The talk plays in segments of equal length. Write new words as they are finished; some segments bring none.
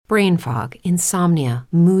brain fog, insomnia,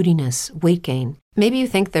 moodiness, weight gain. Maybe you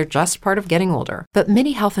think they're just part of getting older, but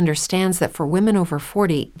MIDI Health understands that for women over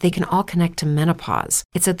 40, they can all connect to menopause.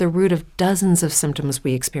 It's at the root of dozens of symptoms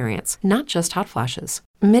we experience, not just hot flashes.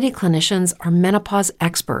 MIDI clinicians are menopause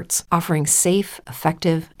experts, offering safe,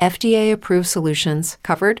 effective, FDA-approved solutions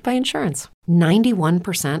covered by insurance.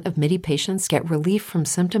 91% of MIDI patients get relief from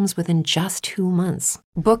symptoms within just 2 months.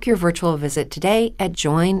 Book your virtual visit today at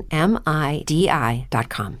joinmidi.com.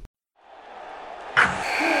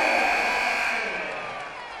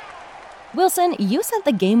 Wilson, you sent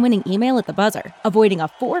the game-winning email at the buzzer, avoiding a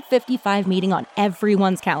 4:55 meeting on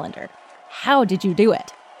everyone's calendar. How did you do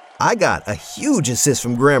it? I got a huge assist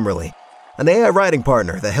from Grammarly, an AI writing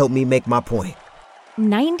partner that helped me make my point.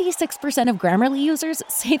 96% of Grammarly users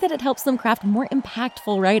say that it helps them craft more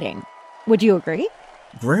impactful writing. Would you agree?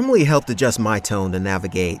 Grammarly helped adjust my tone to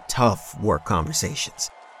navigate tough work conversations.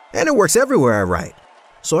 And it works everywhere I write,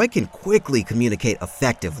 so I can quickly communicate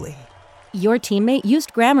effectively. Your teammate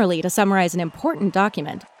used Grammarly to summarize an important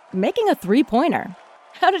document, making a 3-pointer.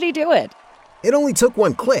 How did he do it? It only took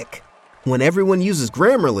one click. When everyone uses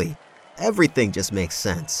Grammarly, everything just makes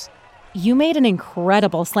sense. You made an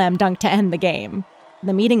incredible slam dunk to end the game.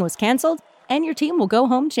 The meeting was canceled, and your team will go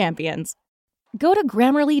home champions. Go to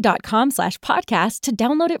Grammarly.com/podcast to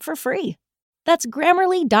download it for free. That's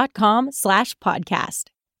Grammarly.com/podcast.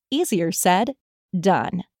 Easier said,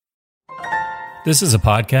 done. This is a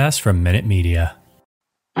podcast from Minute Media.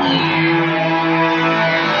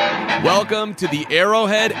 Welcome to the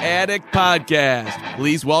Arrowhead Addict Podcast.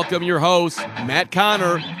 Please welcome your hosts, Matt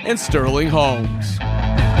Connor and Sterling Holmes.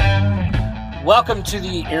 Welcome to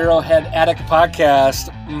the Arrowhead Addict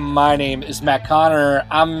Podcast. My name is Matt Connor.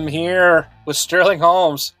 I'm here with Sterling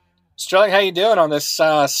Holmes. Sterling, how you doing on this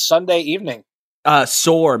Sunday evening?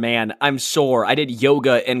 Sore, man. I'm sore. I did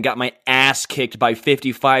yoga and got my ass kicked by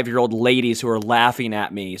 55-year-old ladies who are laughing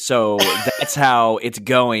at me. So that's how it's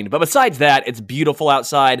going. But besides that, it's beautiful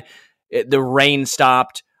outside. The rain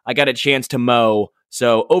stopped. I got a chance to mow.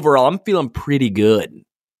 So overall, I'm feeling pretty good.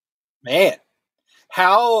 Man,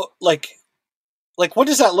 how, like, what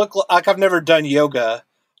does that look like? I've never done yoga.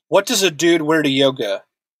 What does a dude wear to yoga?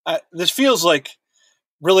 This feels like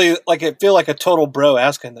really like it feel like a total bro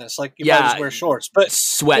asking this. Like you might just wear shorts, but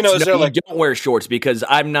sweats. You don't wear shorts because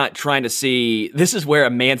I'm not trying to see. This is where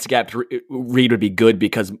a Manscaped read would be good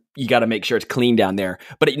because you got to make sure it's clean down there.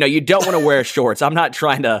 But you don't want to wear shorts. I'm not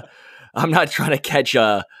trying to catch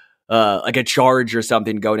a charge or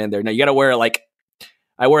something going in there. No, you got to wear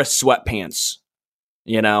I wear sweatpants.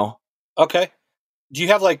 Okay. Do you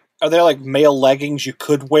have are there male leggings you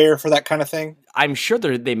could wear for that kind of thing? I'm sure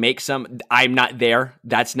they make some. I'm not there.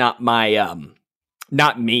 That's not my,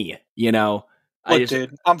 not me, Look,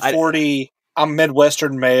 dude, I'm 40. I'm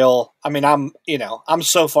Midwestern male. I mean, I'm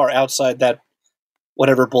so far outside that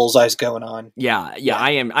whatever bullseye's going on. Yeah,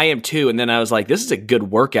 I am too. And then I was like, this is a good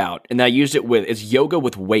workout. And I used it it's yoga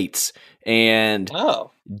with weights. And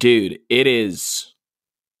dude, it is.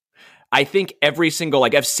 I think every single,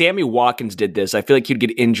 if Sammy Watkins did this, I feel like he'd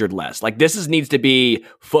get injured less. This needs to be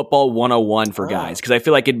football 101 for guys, because I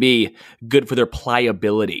feel like it'd be good for their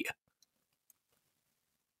pliability.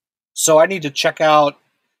 So I need to check out,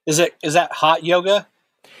 is that hot yoga?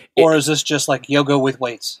 Or is this just yoga with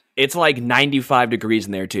weights? It's 95 degrees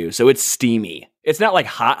in there too, so it's steamy. It's not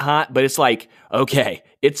hot, but it's okay,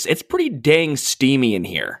 it's pretty dang steamy in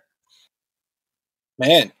here.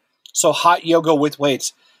 Man, so hot yoga with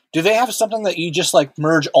weights. Do they have something that you just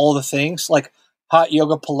merge all the things, like hot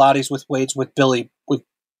yoga, Pilates with weights with Billy, with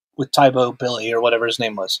Tybo Billy or whatever his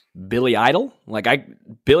name was? Billy Idol?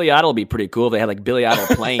 Billy Idol would be pretty cool if they had Billy Idol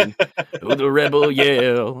playing the Rebel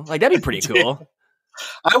Yell. That'd be pretty cool.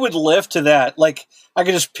 I would live to that. I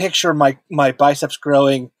could just picture my biceps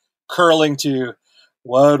curling to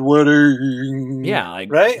what would yeah,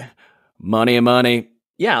 right? Money.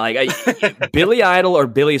 Yeah, Billy Idol or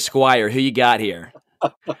Billy Squire, who you got here?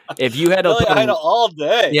 If you had Billy Idol all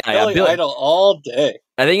day. Billy Idol all day.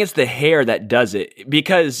 I think it's the hair that does it,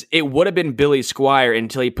 because it would have been Billy Squire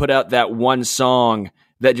until he put out that one song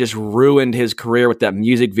that just ruined his career with that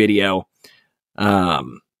music video. You know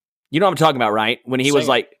what I'm talking about, right? When he was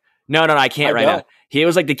no, I can't right now. He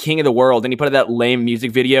was the king of the world, and he put out that lame music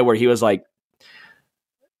video where he was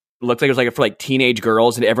looked like it was for teenage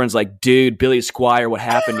girls, and everyone's dude, Billy Squire, what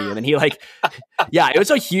happened to you? And then he yeah, it was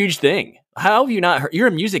a huge thing. How have you not heard? You're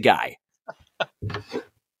a music guy.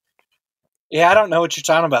 Yeah, I don't know what you're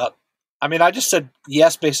talking about. I mean, I just said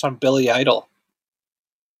yes based on Billy Idol.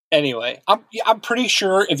 Anyway, I'm pretty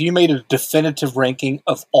sure if you made a definitive ranking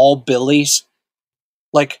of all Billies,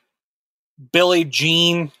 Billie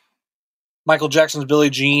Jean, Michael Jackson's Billie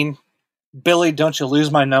Jean. Billy, Don't You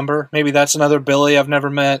Lose My Number. Maybe that's another Billy I've never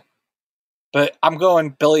met. But I'm going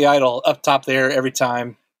Billy Idol up top there every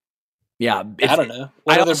time. Yeah. I don't know.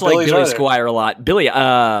 I also like Billy Squier a lot. Billy,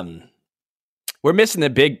 we're missing the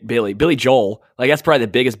big Billy. Billy Joel. Like, that's probably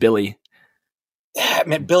the biggest Billy. Yeah,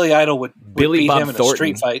 man, Billy Idol would beat him in a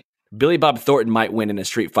street fight. Billy Bob Thornton might win in a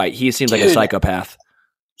street fight. He seems like a psychopath.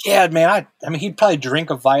 Yeah, man. I mean, he'd probably drink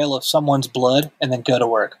a vial of someone's blood and then go to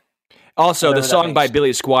work. Also, whatever the song by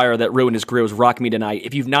Billy Squier that ruined his career was Rock Me Tonight.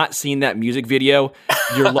 If you've not seen that music video,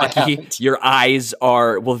 you're lucky. Your eyes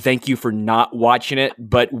are, well, thank you for not watching it.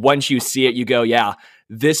 But once you see it, you go, yeah,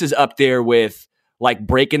 this is up there with like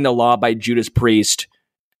Breaking the Law by Judas Priest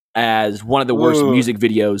as one of the worst music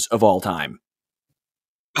videos of all time.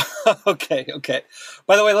 Okay.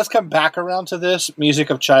 By the way, let's come back around to this music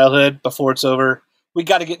of childhood before it's over. We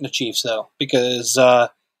got to get into Chiefs, though, because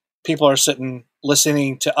people are sitting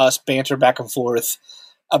listening to us banter back and forth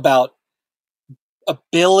about a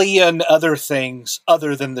billion other things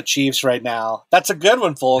other than the Chiefs right now. That's a good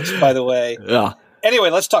one, folks, by the way. Yeah. Anyway,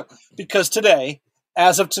 let's talk. Because today,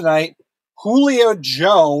 as of tonight, Julio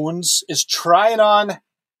Jones is trying on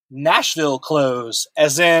Nashville clothes,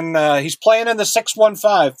 as in he's playing in the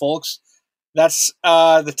 615, folks. That's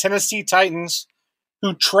the Tennessee Titans,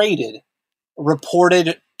 who traded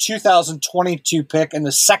reported 2022 pick in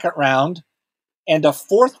the second round and a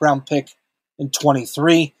fourth round pick in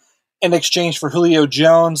 23 in exchange for Julio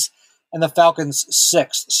Jones and the Falcons'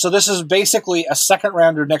 sixth. So this is basically a second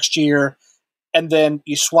rounder next year, and then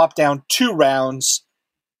you swap down 2 rounds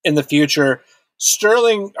in the future.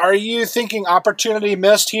 Sterling, are you thinking opportunity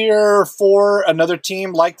missed here for another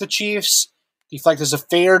team like the Chiefs? Do you feel like this is a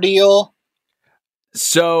fair deal?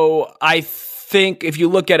 So I think if you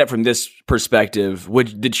look at it from this perspective,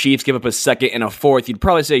 would the Chiefs give up a second and a fourth? You'd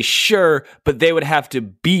probably say sure, but they would have to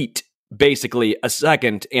beat basically a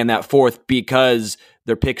second and that fourth because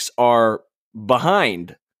their picks are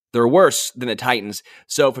behind. They're worse than the Titans.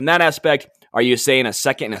 So from that aspect, are you saying a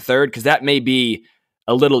second and a third? Because that may be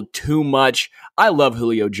a little too much. I love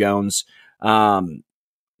Julio Jones.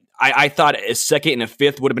 I thought a second and a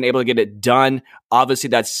fifth would have been able to get it done. Obviously,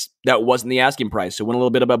 that wasn't the asking price. So went a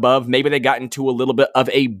little bit above. Maybe they got into a little bit of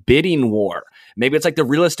a bidding war. Maybe it's like the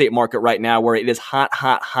real estate market right now where it is hot,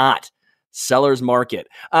 hot, hot. Seller's market.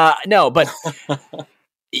 No, but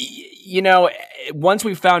once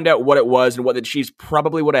we found out what it was and what the Chiefs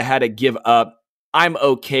probably would have had to give up, I'm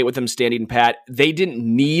okay with them standing pat. They didn't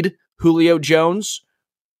need Julio Jones.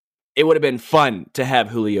 It would have been fun to have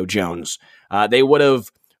Julio Jones. They would have,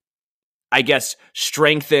 I guess,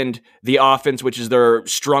 strengthened the offense, which is their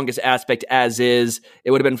strongest aspect as is.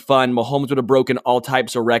 It would have been fun. Mahomes would have broken all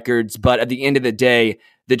types of records. But at the end of the day,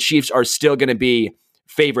 the Chiefs are still going to be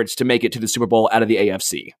favorites to make it to the Super Bowl out of the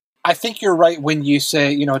AFC. I think you're right when you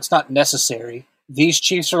say, it's not necessary. These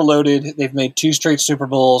Chiefs are loaded. They've made 2 straight Super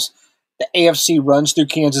Bowls. The AFC runs through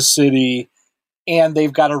Kansas City, and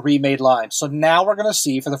they've got a remade line. So now we're going to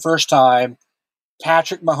see for the first time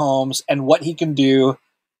Patrick Mahomes and what he can do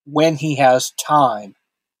when he has time.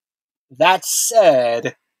 That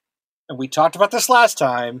said, and we talked about this last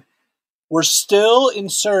time, we're still in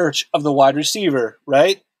search of the wide receiver,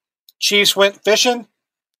 right? Chiefs went fishing.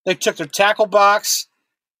 They took their tackle box,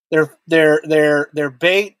 their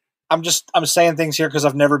bait. I'm saying things here because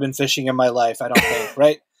I've never been fishing in my life, I don't think,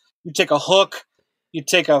 right? You take a hook, you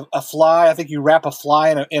take a fly. I think you wrap a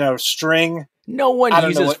fly in a string. No one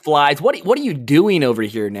uses flies. What are you doing over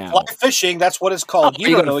here now? Fly fishing, that's what it's called.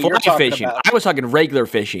 You don't know what you're talking about. I was talking regular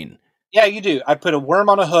fishing. Yeah, you do. I put a worm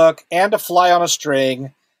on a hook and a fly on a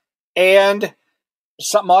string and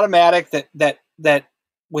something automatic that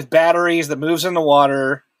with batteries that moves in the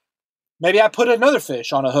water. Maybe I put another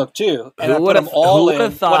fish on a hook too. And who would have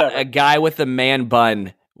thought whatever. A guy with a man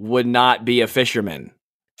bun would not be a fisherman?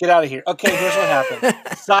 Get out of here. Okay, here's what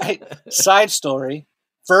happened. Side story.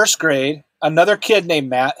 First grade, another kid named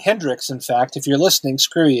Matt Hendricks, in fact, if you're listening,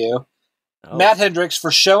 screw you. Oh. Matt Hendricks,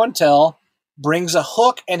 for show and tell, brings a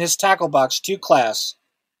hook and his tackle box to class.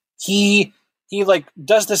 He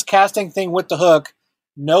does this casting thing with the hook.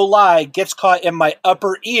 No lie, gets caught in my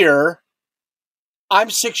upper ear. I'm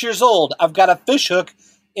 6 years old. I've got a fish hook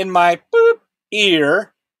in my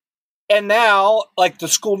ear. And now, the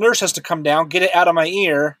school nurse has to come down, get it out of my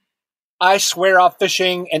ear. I swear off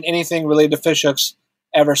fishing and anything related to fish hooks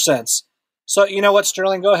ever since. So, you know what,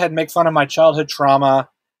 Sterling? Go ahead and make fun of my childhood trauma.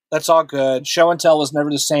 That's all good. Show and tell was never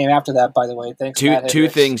the same after that, by the way. Thanks, Two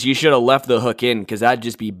things. You should have left the hook in because that'd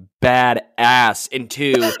just be badass. And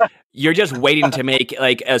 2, you're just waiting to make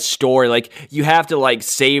a story. You have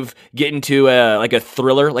to get into a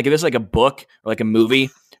thriller. If this is a book or a movie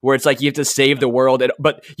where it's like you have to save the world,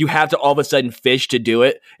 but you have to all of a sudden fish to do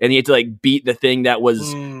it, and you have to like beat the thing that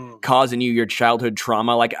was causing you your childhood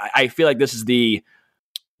trauma. Like I feel like this is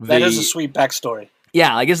that is a sweet backstory.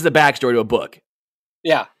 Yeah, like this is the backstory to a book.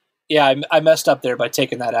 Yeah, I messed up there by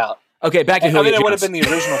taking that out. Okay, back to Julio Jones. It would have been the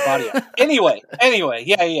original body art. Anyway,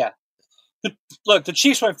 yeah. Look, the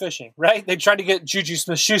Chiefs went fishing, right? They tried to get Juju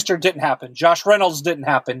Smith-Schuster, didn't happen. Josh Reynolds didn't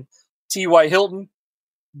happen. T.Y. Hilton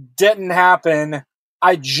didn't happen.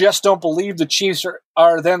 I just don't believe the Chiefs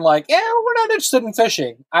are then like, yeah, we're not interested in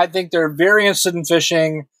fishing. I think they're very interested in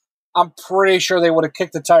fishing. I'm pretty sure they would have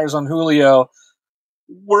kicked the tires on Julio.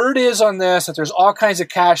 Word is on this that there's all kinds of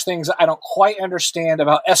cash things I don't quite understand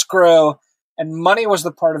about escrow, and money was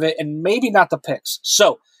the part of it, and maybe not the picks.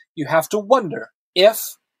 So you have to wonder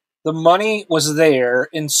if the money was there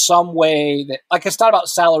in some way that, like, it's not about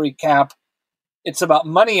salary cap. It's about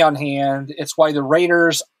money on hand. It's why the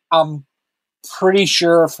Raiders, I'm pretty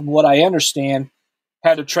sure from what I understand,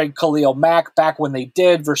 had to trade Khalil Mack back when they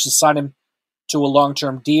did versus sign him to a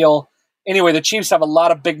long-term deal. Anyway, the Chiefs have a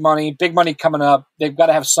lot of big money coming up. They've got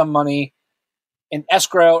to have some money in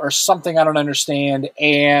escrow or something I don't understand,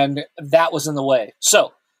 and that was in the way.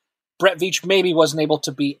 So Brett Veach maybe wasn't able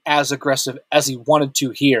to be as aggressive as he wanted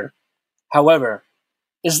to here. However,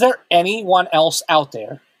 is there anyone else out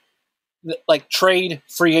there, that, like trade,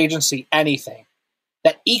 free agency, anything,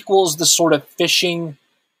 that equals the sort of fishing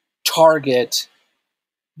target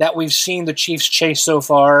that we've seen the Chiefs chase so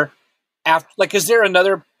far? Like, is there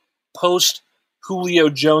another post Julio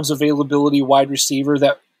Jones availability wide receiver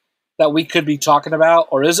that we could be talking about,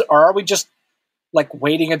 or are we just like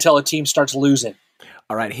waiting until a team starts losing?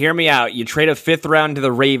 All right, hear me out. You trade a 5th round to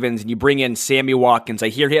the Ravens and you bring in Sammy Watkins. I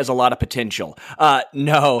hear he has a lot of potential.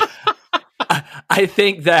 No, I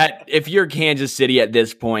think that if you're Kansas City at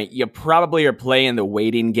this point, you probably are playing the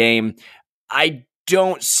waiting game. I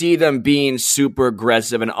don't see them being super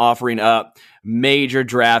aggressive and offering up major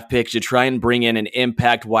draft picks to try and bring in an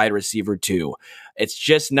impact wide receiver too. It's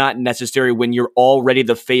just not necessary when you're already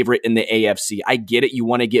the favorite in the AFC. I get it. You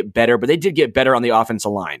want to get better, but they did get better on the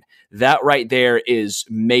offensive line. That right there is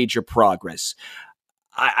major progress.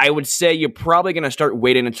 I would say you're probably going to start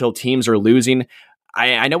waiting until teams are losing.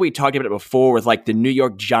 I know we talked about it before with like the New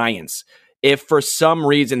York Giants. If for some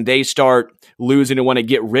reason they start losing and want to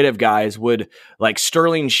get rid of guys, would like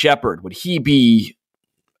Sterling Shepard, would he be,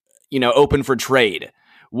 open for trade?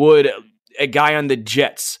 Would a guy on the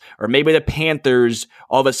Jets or maybe the Panthers,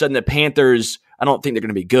 all of a sudden the Panthers, I don't think they're going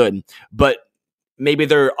to be good, but maybe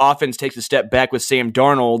their offense takes a step back with Sam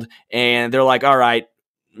Darnold and they're like, all right,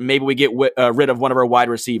 maybe we get rid of one of our wide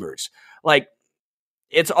receivers. Like,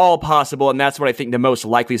 it's all possible, and that's what I think the most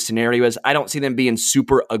likely scenario is. I don't see them being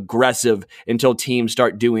super aggressive until teams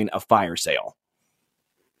start doing a fire sale.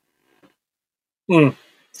 Let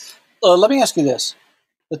me ask you this.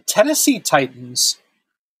 The Tennessee Titans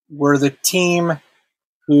were the team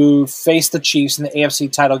who faced the Chiefs in the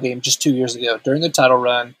AFC title game just 2 years ago during the title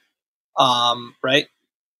run, right?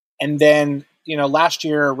 And then, last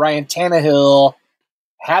year, Ryan Tannehill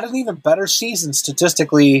had an even better season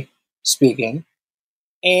statistically speaking.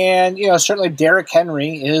 And, certainly Derrick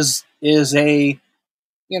Henry is a,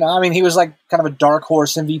 he was like kind of a dark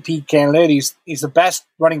horse MVP candidate. He's the best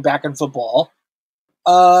running back in football.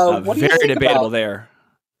 What do you very think debatable about? there.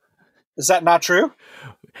 Is that not true?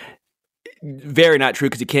 Very not true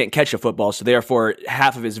because he can't catch a football, so therefore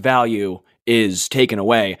half of his value is taken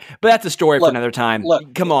away. But that's a story for another time.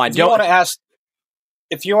 Look, come on, if you want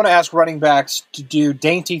to ask running backs to do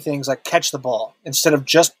dainty things like catch the ball instead of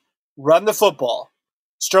just run the football.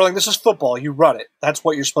 Sterling, this is football. You run it. That's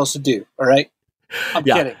what you're supposed to do. All right? I'm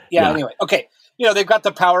kidding. Yeah, anyway. Okay. They've got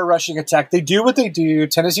the power rushing attack. They do what they do.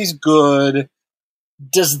 Tennessee's good.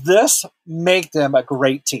 Does this make them a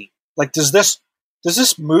great team? Like, does this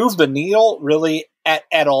move the needle really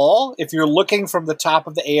at all? If you're looking from the top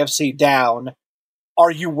of the AFC down,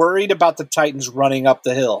 are you worried about the Titans running up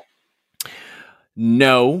the hill?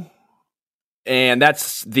 No. And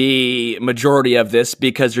that's the majority of this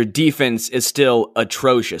because their defense is still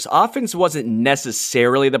atrocious. Offense wasn't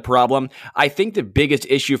necessarily the problem. I think the biggest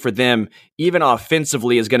issue for them, even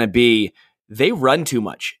offensively, is going to be they run too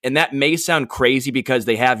much. And that may sound crazy because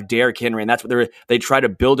they have Derrick Henry, and that's what they try to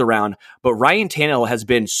build around. But Ryan Tannehill has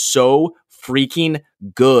been so freaking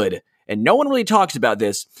good. And no one really talks about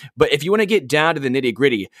this, but if you want to get down to the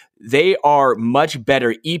nitty-gritty, they are much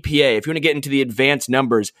better. EPA, if you want to get into the advanced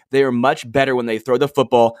numbers, they are much better when they throw the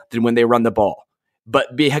football than when they run the ball.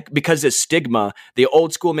 But because of stigma, the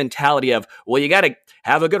old school mentality of, well, you got to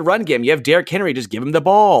have a good run game. You have Derrick Henry, just give him the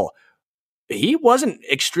ball. He wasn't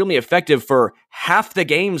extremely effective for half the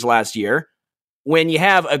games last year. when you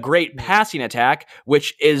have a great passing attack,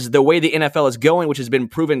 which is the way the NFL is going, which has been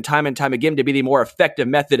proven time and time again to be the more effective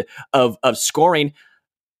method of scoring.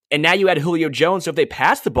 And now you add Julio Jones, so if they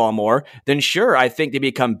pass the ball more, then sure, I think they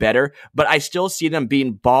become better. But I still see them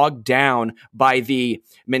being bogged down by the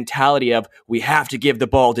mentality of we have to give the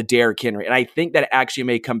ball to Derrick Henry. And I think that actually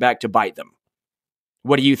may come back to bite them.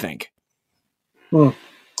 What do you think?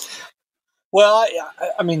 Well,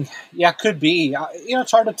 I mean, yeah, could be.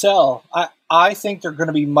 It's hard to tell. I think they're going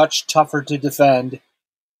to be much tougher to defend.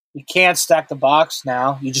 You can't stack the box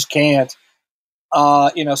now. You just can't.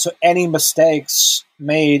 So any mistakes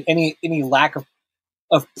made, any lack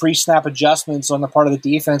of pre-snap adjustments on the part of the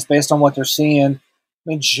defense based on what they're seeing. I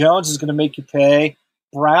mean, Jones is going to make you pay.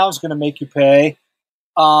 Brown's going to make you pay.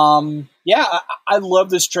 I love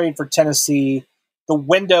this trade for Tennessee. The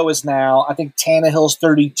window is now. I think Tannehill's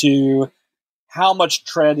 32. How much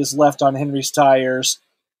tread is left on Henry's tires?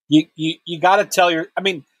 You got to tell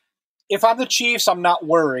if I'm the Chiefs, I'm not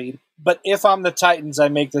worried. But if I'm the Titans, I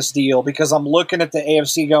make this deal because I'm looking at the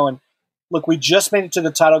AFC going, look, we just made it to the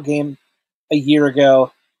title game a year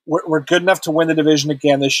ago. We're good enough to win the division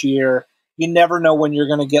again this year. You never know when you're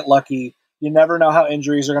going to get lucky. You never know how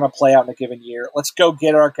injuries are going to play out in a given year. Let's go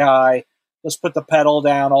get our guy. Let's put the pedal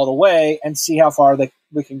down all the way and see how far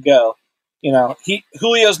we can go.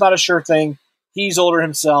 Julio's not a sure thing. He's older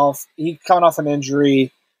himself. He's coming off an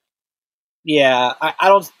injury. Yeah, I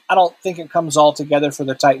don't think it comes all together for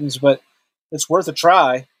the Titans, but it's worth a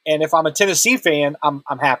try. And if I'm a Tennessee fan, I'm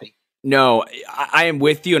happy. No, I am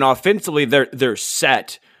with you. And offensively, they're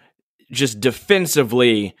set. Just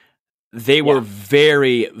defensively, they were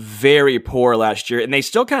very, very poor last year, and they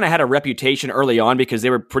still kind of had a reputation early on because they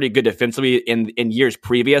were pretty good defensively in years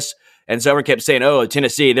previous. And so everyone kept saying, oh,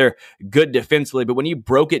 Tennessee, they're good defensively. But when you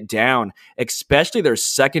broke it down, especially their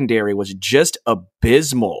secondary was just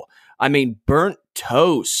abysmal. I mean, burnt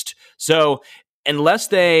toast. So unless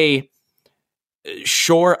they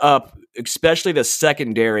shore up, especially the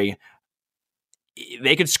secondary,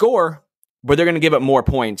 they could score, but they're going to give up more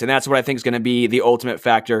points. And that's what I think is going to be the ultimate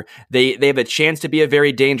factor. They have a chance to be a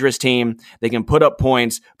very dangerous team. They can put up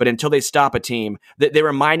points, but until they stop a team, they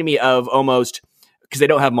remind me of almost, because they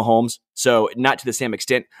don't have Mahomes, so not to the same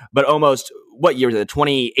extent, but almost, what year was it, the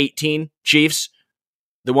 2018 Chiefs?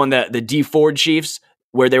 The one that the D Ford Chiefs,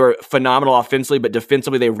 where they were phenomenal offensively, but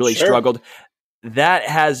defensively they really struggled. That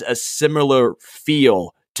has a similar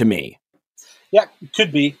feel to me. Yeah,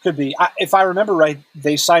 could be. If I remember right,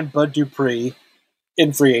 they signed Bud Dupree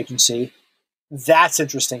in free agency. That's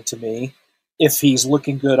interesting to me if he's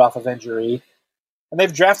looking good off of injury. And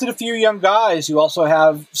they've drafted a few young guys who also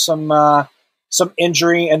have some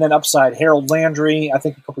injury and then upside. Harold Landry, I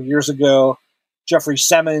think a couple years ago. Jeffrey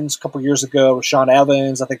Simmons, a couple years ago. Rashawn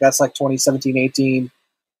Evans, I think that's like 2017-18.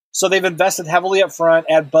 So they've invested heavily up front.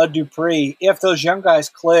 Add Bud Dupree. If those young guys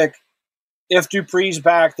click, if Dupree's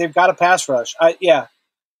back, they've got a pass rush.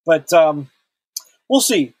 But we'll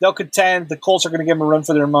see. They'll contend. The Colts are going to give them a run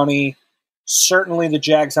for their money. Certainly the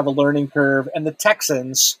Jags have a learning curve. And the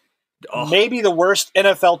Texans, maybe the worst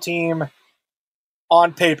NFL team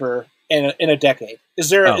on paper in a decade. Is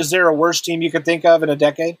there a worse team you could think of in a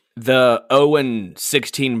decade? The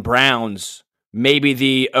 0-16 Browns, maybe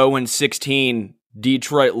the 0-16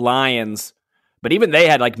 Detroit Lions. But even they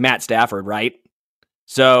had like Matt Stafford, right?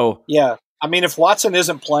 So yeah. I mean, if Watson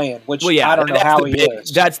isn't playing, which I don't know how he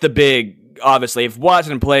is. That's the big, obviously. If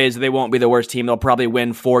Watson plays, they won't be the worst team. They'll probably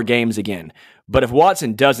win 4 games again. But if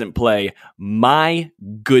Watson doesn't play, my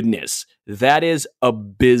goodness, that is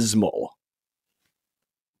abysmal.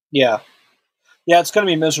 Yeah. Yeah, it's going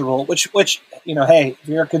to be miserable, which hey, if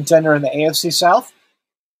you're a contender in the AFC South,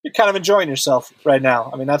 you're kind of enjoying yourself right now.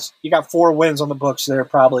 I mean, you got 4 wins on the books there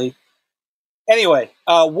probably. Anyway,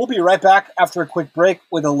 we'll be right back after a quick break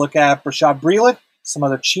with a look at Bashaud Breeland, some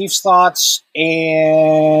other Chiefs thoughts,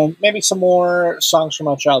 and maybe some more songs from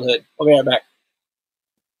our childhood. We'll be right back.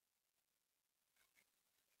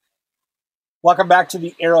 Welcome back to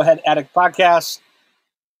the Arrowhead Addict Podcast.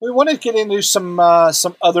 We want to get into some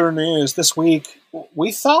other news this week.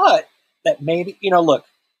 We thought that maybe, look,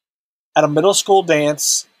 at a middle school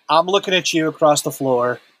dance, I'm looking at you across the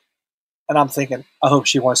floor, and I'm thinking, I hope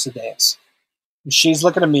she wants to dance. And she's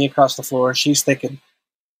looking at me across the floor, and she's thinking,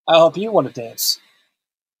 I hope you want to dance.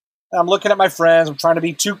 And I'm looking at my friends. I'm trying to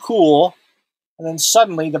be too cool. And then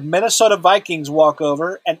suddenly the Minnesota Vikings walk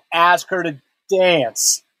over and ask her to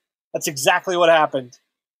dance. That's exactly what happened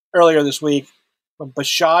earlier this week when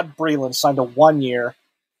Bashaud Breeland signed a 1-year,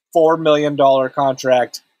 $4 million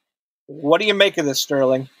contract. What do you make of this,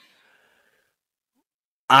 Sterling?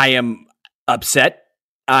 I am upset.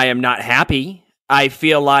 I am not happy. I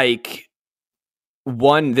feel like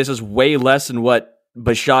one, this is way less than what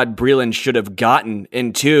Bashaud Breeland should have gotten.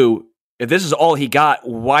 And two, if this is all he got,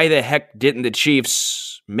 why the heck didn't the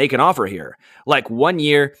Chiefs make an offer here? Like 1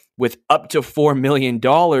 year with up to $4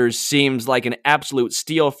 million seems like an absolute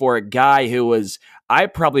steal for a guy who was, I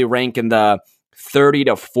probably rank in the 30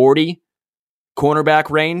 to 40 cornerback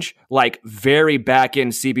range, like very back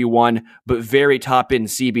end CB1, but very top end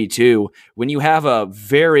CB2. When you have a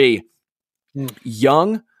very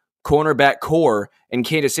young cornerback core in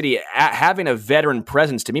Kansas City, having a veteran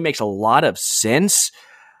presence to me makes a lot of sense.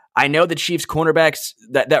 I know the Chiefs cornerbacks,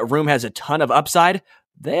 that room has a ton of upside.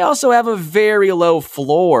 They also have a very low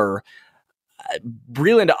floor.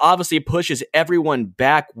 Breeland obviously pushes everyone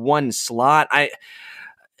back one slot.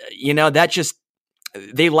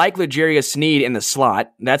 They like L'Jarius Sneed in the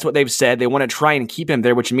slot. That's what they've said. They want to try and keep him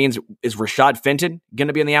there, which means, is Rashad Fenton going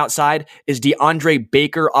to be on the outside? Is DeAndre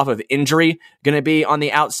Baker off of injury going to be on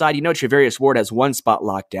the outside? Travarius Ward has one spot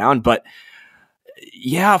locked down, but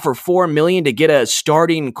yeah, for $4 million to get a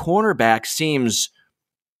starting cornerback seems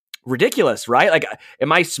ridiculous, right? Like,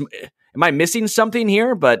 am I missing something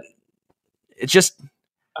here? But it's just,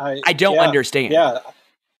 I don't understand. Yeah,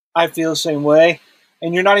 I feel the same way.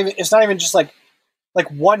 And it's not even just like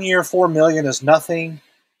 1 year, $4 million is nothing.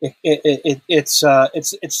 It's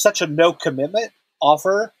such a no commitment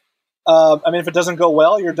offer. If it doesn't go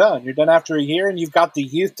well, you're done. You're done after a year, and you've got the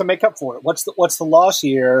youth to make up for it. What's the loss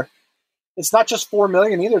here? It's not just $4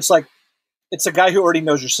 million either. It's a guy who already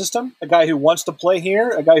knows your system, a guy who wants to play here,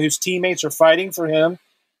 a guy whose teammates are fighting for him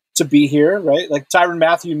to be here, right? Like Tyrann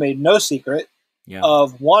Mathieu made no secret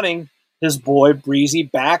of wanting his boy Breezy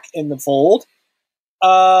back in the fold.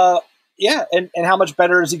 And how much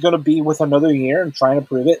better is he going to be with another year and trying to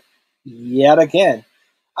prove it yet again?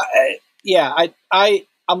 I'm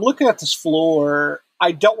looking at this floor.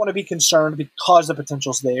 I don't want to be concerned because the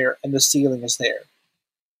potential's there and the ceiling is there.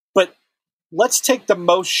 But let's take the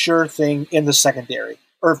most sure thing in the secondary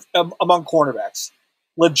or among cornerbacks,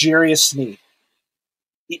 L'Jarius Sneed.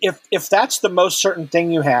 If that's the most certain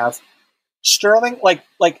thing you have, Sterling,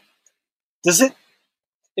 does it?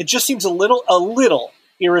 It just seems a little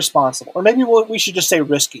irresponsible, or maybe we should just say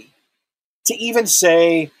risky, to even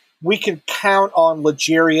say we can count on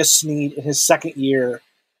L'Jarius Sneed in his second year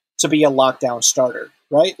to be a lockdown starter,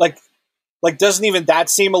 right? Like doesn't even that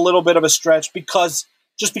seem a little bit of a stretch because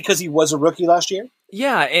he was a rookie last year?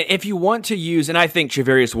 Yeah, if you want to use, and I think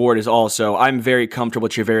Travarius Ward is also, I'm very comfortable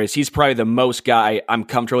with Travarius. He's probably the most guy I'm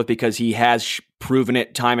comfortable with because he has proven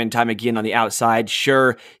it time and time again on the outside.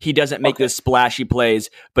 Sure, he doesn't make the splashy plays,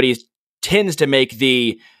 but he tends to make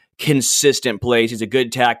the consistent plays. He's a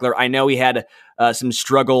good tackler. I know he had some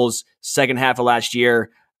struggles second half of last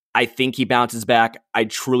year. I think he bounces back. I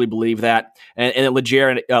truly believe that. And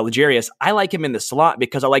L'Jarius, I like him in the slot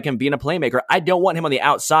because I like him being a playmaker. I don't want him on the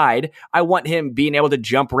outside. I want him being able to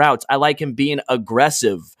jump routes. I like him being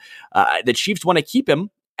aggressive. The Chiefs want to keep him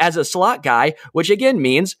as a slot guy, which again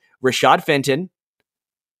means Rashad Fenton,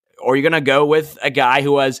 or you're going to go with a guy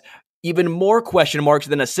who has even more question marks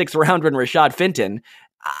than a sixth rounder in Rashad Fenton.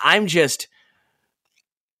 I was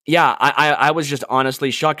just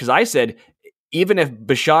honestly shocked because I said, even if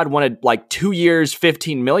Bashaud wanted 2 years,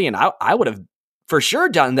 $15 million, I would have for sure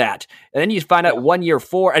done that. And then you find out 1 year,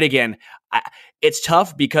 4. And again, it's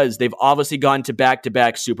tough because they've obviously gone to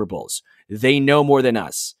back-to-back Super Bowls. They know more than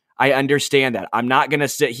us. I understand that. I'm not going to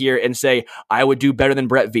sit here and say I would do better than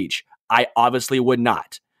Brett Veach. I obviously would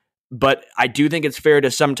not. But I do think it's fair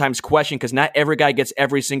to sometimes question because not every guy gets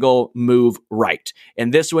every single move right.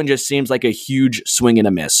 And this one just seems like a huge swing and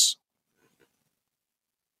a miss.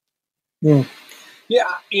 Yeah,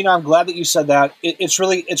 I'm glad that you said that. It's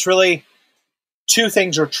really two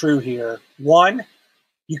things are true here. One,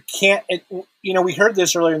 you can't. We heard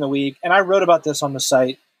this earlier in the week, and I wrote about this on the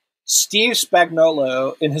site. Steve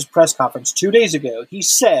Spagnuolo, in his press conference 2 days ago, he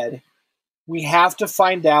said, "We have to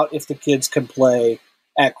find out if the kids can play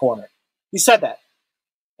at corner." He said that,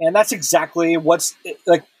 and that's exactly what's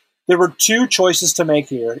like. There were two choices to make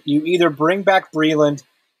here. You either bring back Breeland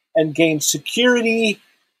and gain security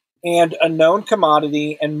and a known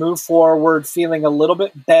commodity and move forward feeling a little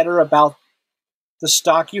bit better about the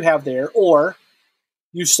stock you have there, or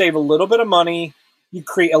you save a little bit of money, you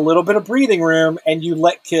create a little bit of breathing room, and you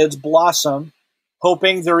let kids blossom,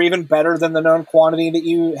 hoping they're even better than the known quantity that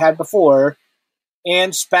you had before.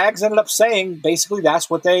 And Spags ended up saying basically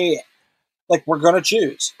that's what they we're going to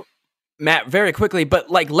choose. Matt, very quickly,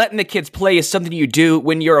 but letting the kids play is something you do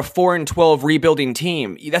when you're a 4-12 rebuilding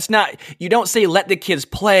team. That's not, you don't say let the kids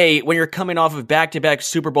play when you're coming off of back-to-back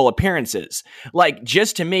Super Bowl appearances.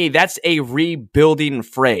 Just to me, that's a rebuilding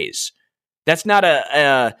phrase. That's not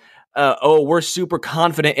a we're super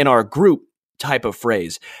confident in our group type of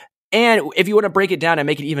phrase. And if you want to break it down and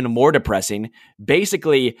make it even more depressing,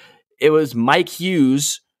 basically it was Mike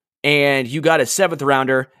Hughes and you got a 7th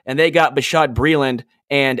rounder and they got Bashaud Breeland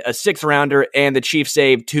and a 6th rounder and the Chiefs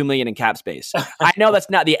saved $2 million in cap space. I know that's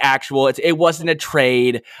not the actual, it wasn't a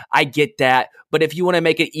trade. I get that. But if you want to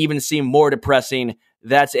make it even seem more depressing,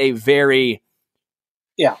 that's a very,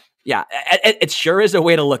 yeah, it sure is a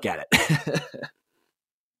way to look at it.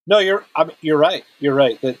 No, you're right. You're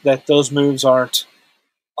right that those moves aren't.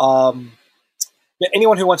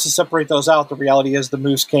 Anyone who wants to separate those out, the reality is the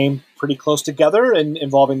moves came pretty close together and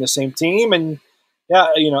involving the same team. And yeah,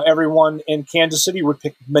 everyone in Kansas City would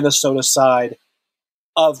pick Minnesota's side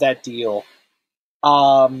of that deal.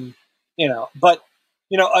 But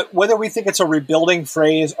whether we think it's a rebuilding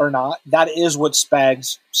phrase or not, that is what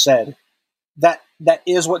Spags said. That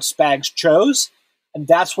is what Spags chose. And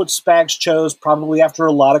that's what Spags chose probably after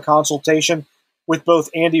a lot of consultation with both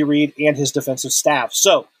Andy Reid and his defensive staff.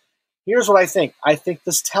 So here's what I think. I think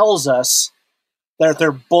this tells us that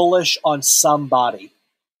they're bullish on somebody.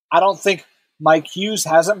 I don't think Mike Hughes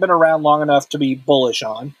hasn't been around long enough to be bullish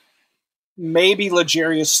on. Maybe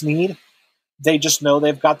L'Jarius Sneed. They just know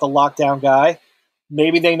they've got the lockdown guy.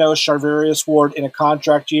 Maybe they know Charvarius Ward in a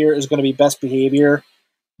contract year is going to be best behavior.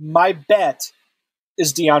 My bet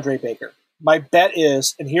is DeAndre Baker. My bet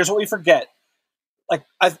is, and here's what we forget.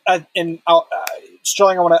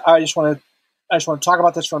 Sterling, I just want to talk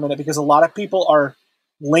about this for a minute because a lot of people are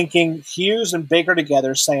linking Hughes and Baker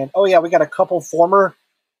together, saying, "Oh yeah, we got a couple former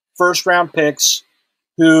first-round picks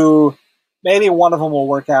who maybe one of them will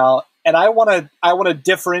work out." And I want to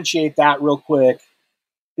differentiate that real quick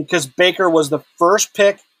because Baker was the first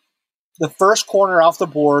pick, the first corner off the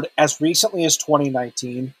board as recently as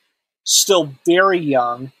 2019, still very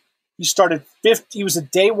young. He started he was a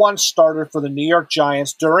day one starter for the New York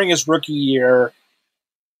Giants during his rookie year,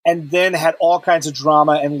 and then had all kinds of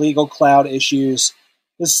drama and legal cloud issues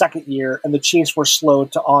his second year, and the Chiefs were slow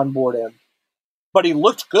to onboard him. But he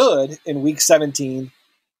looked good in week 17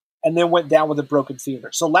 and then went down with a broken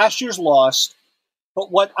femur. So last year's lost,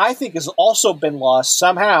 but what I think has also been lost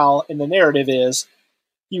somehow in the narrative is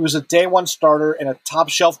he was a day one starter and a top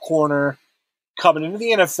shelf corner coming into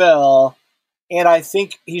the NFL. And I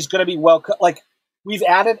think he's going to be we've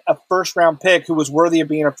added a first round pick who was worthy of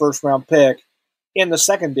being a first round pick in the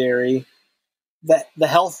secondary. That the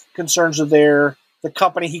health concerns are there. The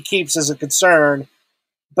company he keeps is a concern.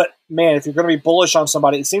 But man, if you're going to be bullish on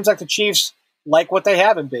somebody, it seems like the Chiefs like what they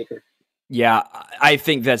have in Baker. Yeah, I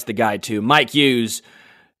think that's the guy too. Mike Hughes,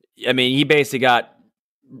 I mean, he basically got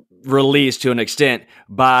released to an extent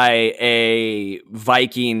by a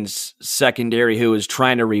Vikings secondary who was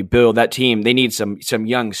trying to rebuild that team. They need some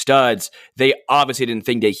young studs. They obviously didn't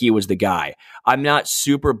think that he was the guy. I'm not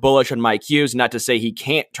super bullish on Mike Hughes, not to say he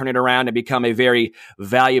can't turn it around and become a very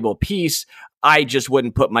valuable piece. I just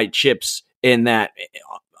wouldn't put my chips in that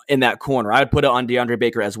corner. I would put it on DeAndre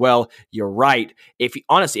Baker as well. You're right. If he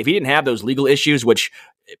didn't have those legal issues, which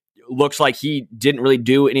looks like he didn't really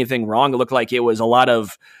do anything wrong, it looked like it was a lot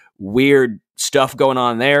of weird stuff going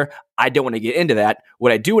on there. I don't want to get into that.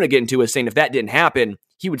 What I do want to get into is saying if that didn't happen,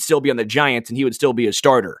 he would still be on the Giants and he would still be a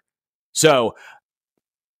starter. So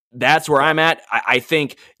that's where I'm at. I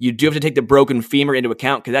think you do have to take the broken femur into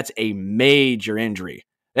account because that's a major injury.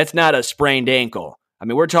 That's not a sprained ankle. I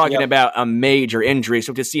mean, we're talking about a major injury,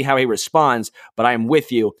 so to see how he responds, but I'm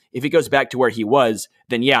with you. If he goes back to where he was,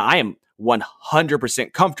 then yeah, I am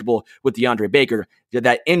 100% comfortable with DeAndre Baker.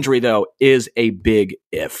 That injury, though, is a big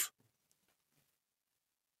if.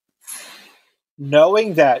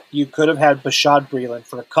 Knowing that you could have had Bashaud Breeland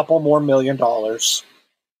for a couple more $1 million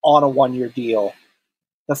on a one-year deal,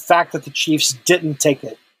 the fact that the Chiefs didn't take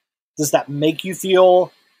it, does that make you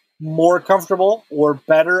feel more comfortable or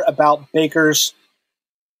better about Baker's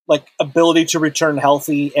ability to return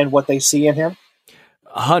healthy and what they see in him?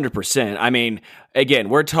 100%. I mean, again,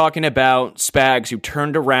 we're talking about Spags who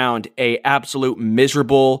turned around a absolute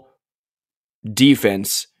miserable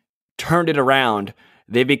defense, turned it around.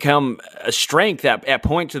 They become a strength at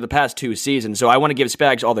points of the past 2 seasons. So I want to give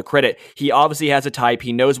Spags all the credit. He obviously has a type.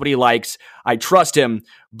 He knows what he likes. I trust him.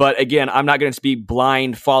 But again, I'm not going to be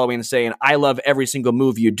blind following and saying, I love every single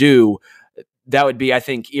move you do. That would be, I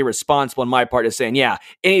think, irresponsible on my part of saying, yeah,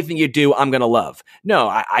 anything you do, I'm going to love. No,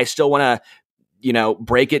 I still want to,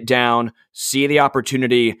 break it down, see the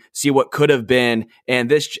opportunity, see what could have been. And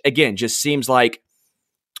this, again, just seems like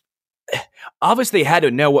obviously they had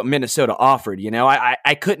to know what Minnesota offered.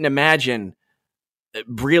 I couldn't imagine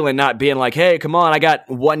Breeland not being like, hey, come on, I got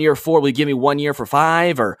 1 year 4. Will you give me 1 year for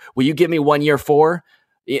 5? Or will you give me 1 year 4?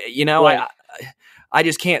 Right. I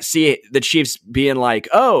just can't see the Chiefs being like,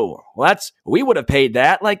 oh, well, we would have paid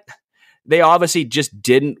that. Like, they obviously just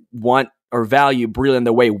didn't want or value Breeland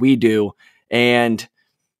the way we do. And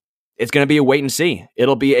it's going to be a wait and see.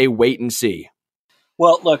 It'll be a wait and see.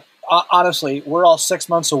 Well, look, honestly, we're all 6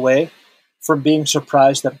 months away from being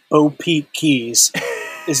surprised that Bo Peep Keys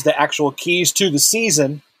is the actual keys to the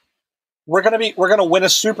season. We're gonna win a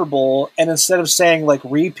Super Bowl, and instead of saying like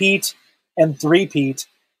repeat and three-peat,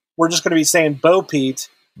 we're just gonna be saying Bo Peep.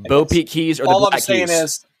 Bo Peep Keys or the all Black I'm saying Keys?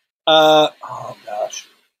 is, oh gosh,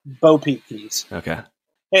 Bo Peep Keys. Okay.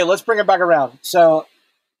 Hey, let's bring it back around. So,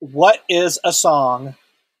 what is a song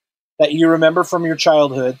that you remember from your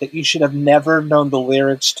childhood that you should have never known the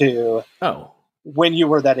lyrics to? Oh, when you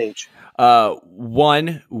were that age.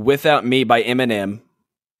 One, Without Me by Eminem.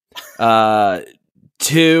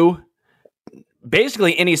 Two,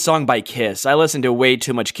 basically any song by Kiss. I listen to way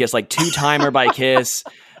too much Kiss, like Two Timer by Kiss,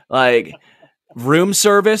 like Room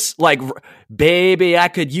Service, like Baby, I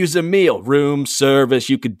Could Use a Meal. Room Service,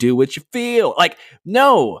 you could do what you feel. Like,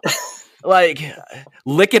 no. Like,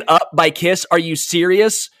 Lick It Up by Kiss. Are you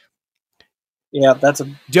serious? Yeah, that's a...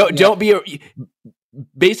 Don't be...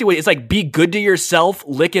 Basically, it's like, be good to yourself,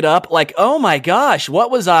 lick it up. Like, oh my gosh, what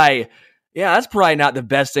was I? Yeah, that's probably not the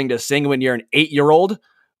best thing to sing when you're an 8-year-old,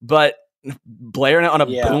 but blaring it on a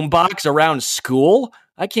boombox around school,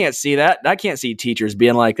 I can't see that. I can't see teachers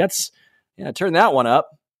being like, turn that one up.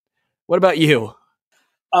 What about you?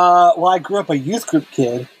 Well, I grew up a youth group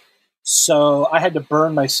kid, so I had to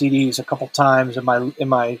burn my CDs a couple times in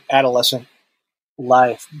my adolescent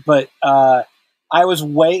life, but I was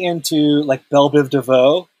way into like Belle Biv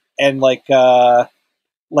DeVoe and like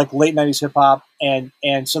late 90s hip hop, and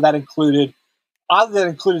so that included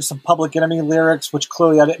some Public Enemy lyrics, which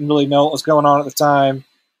clearly I didn't really know what was going on at the time,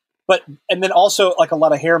 and then also like a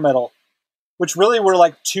lot of hair metal, which really were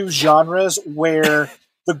like two genres where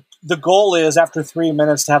the goal is after 3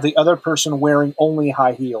 minutes to have the other person wearing only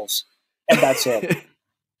high heels, and that's it.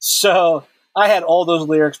 So I had all those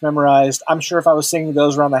lyrics memorized. I'm sure if I was singing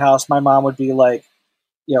those around the house, my mom would be like,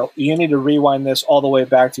 you need to rewind this all the way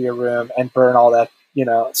back to your room and burn all that,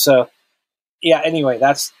 So, yeah, anyway,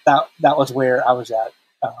 that was where I was at.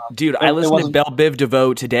 Dude, I listened to Belle Biv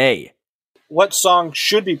DeVoe today. What song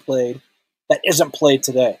should be played that isn't played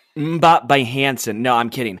today? Mbop by Hanson. No, I'm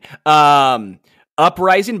kidding.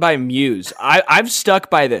 Uprising by Muse. I've stuck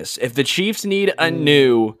by this. If the Chiefs need a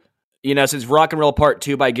new... since Rock and Roll Part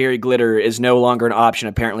 2 by Gary Glitter is no longer an option,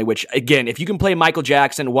 apparently, which, again, if you can play Michael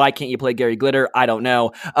Jackson, why can't you play Gary Glitter? I don't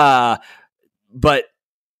know. But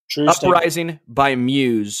True Uprising statement. by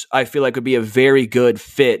Muse, I feel like would be a very good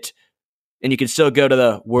fit. And you can still go to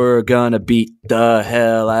the "We're Gonna Beat the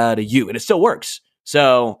Hell Out of You," and it still works.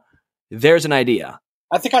 So there's an idea.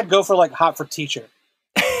 I think I'd go for like Hot for Teacher.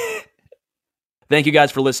 Thank you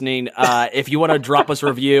guys for listening. If you want to drop us a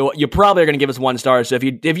review, you probably are going to give us 1 star. So if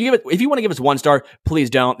you want to give us 1 star, please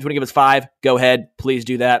don't. If you want to give us 5, go ahead. Please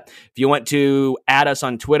do that. If you want to add us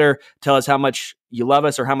on Twitter, tell us how much you love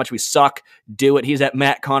us or how much we suck, do it. He's at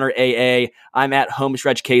Matt Connor AA. I'm at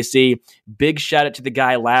Homestretch KC. Big shout out to the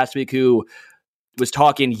guy last week who was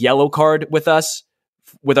talking Yellow Card with us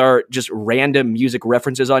with our just random music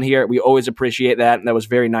references on here. We always appreciate that. And that was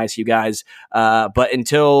very nice, you guys. But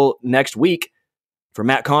until next week, for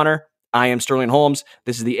Matt Connor, I am Sterling Holmes.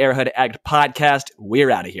 This is the Arrowhead Addict Podcast. We're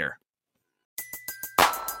out of here.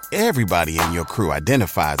 Everybody in your crew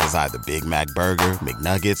identifies as either Big Mac Burger,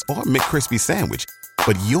 McNuggets, or McCrispy Sandwich.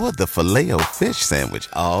 But you're the Filet-O-Fish Sandwich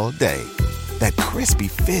all day. That crispy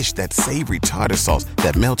fish, that savory tartar sauce,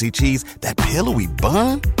 that melty cheese, that pillowy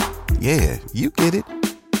bun. Yeah, you get it.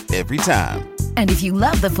 Every time. And if you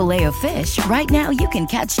love the Filet-O-Fish, right now you can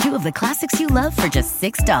catch 2 of the classics you love for just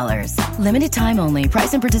 $6. Limited time only.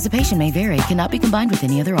 Price and participation may vary. Cannot be combined with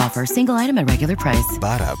any other offer. Single item at regular price.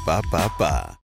 Ba-da-ba-ba-ba.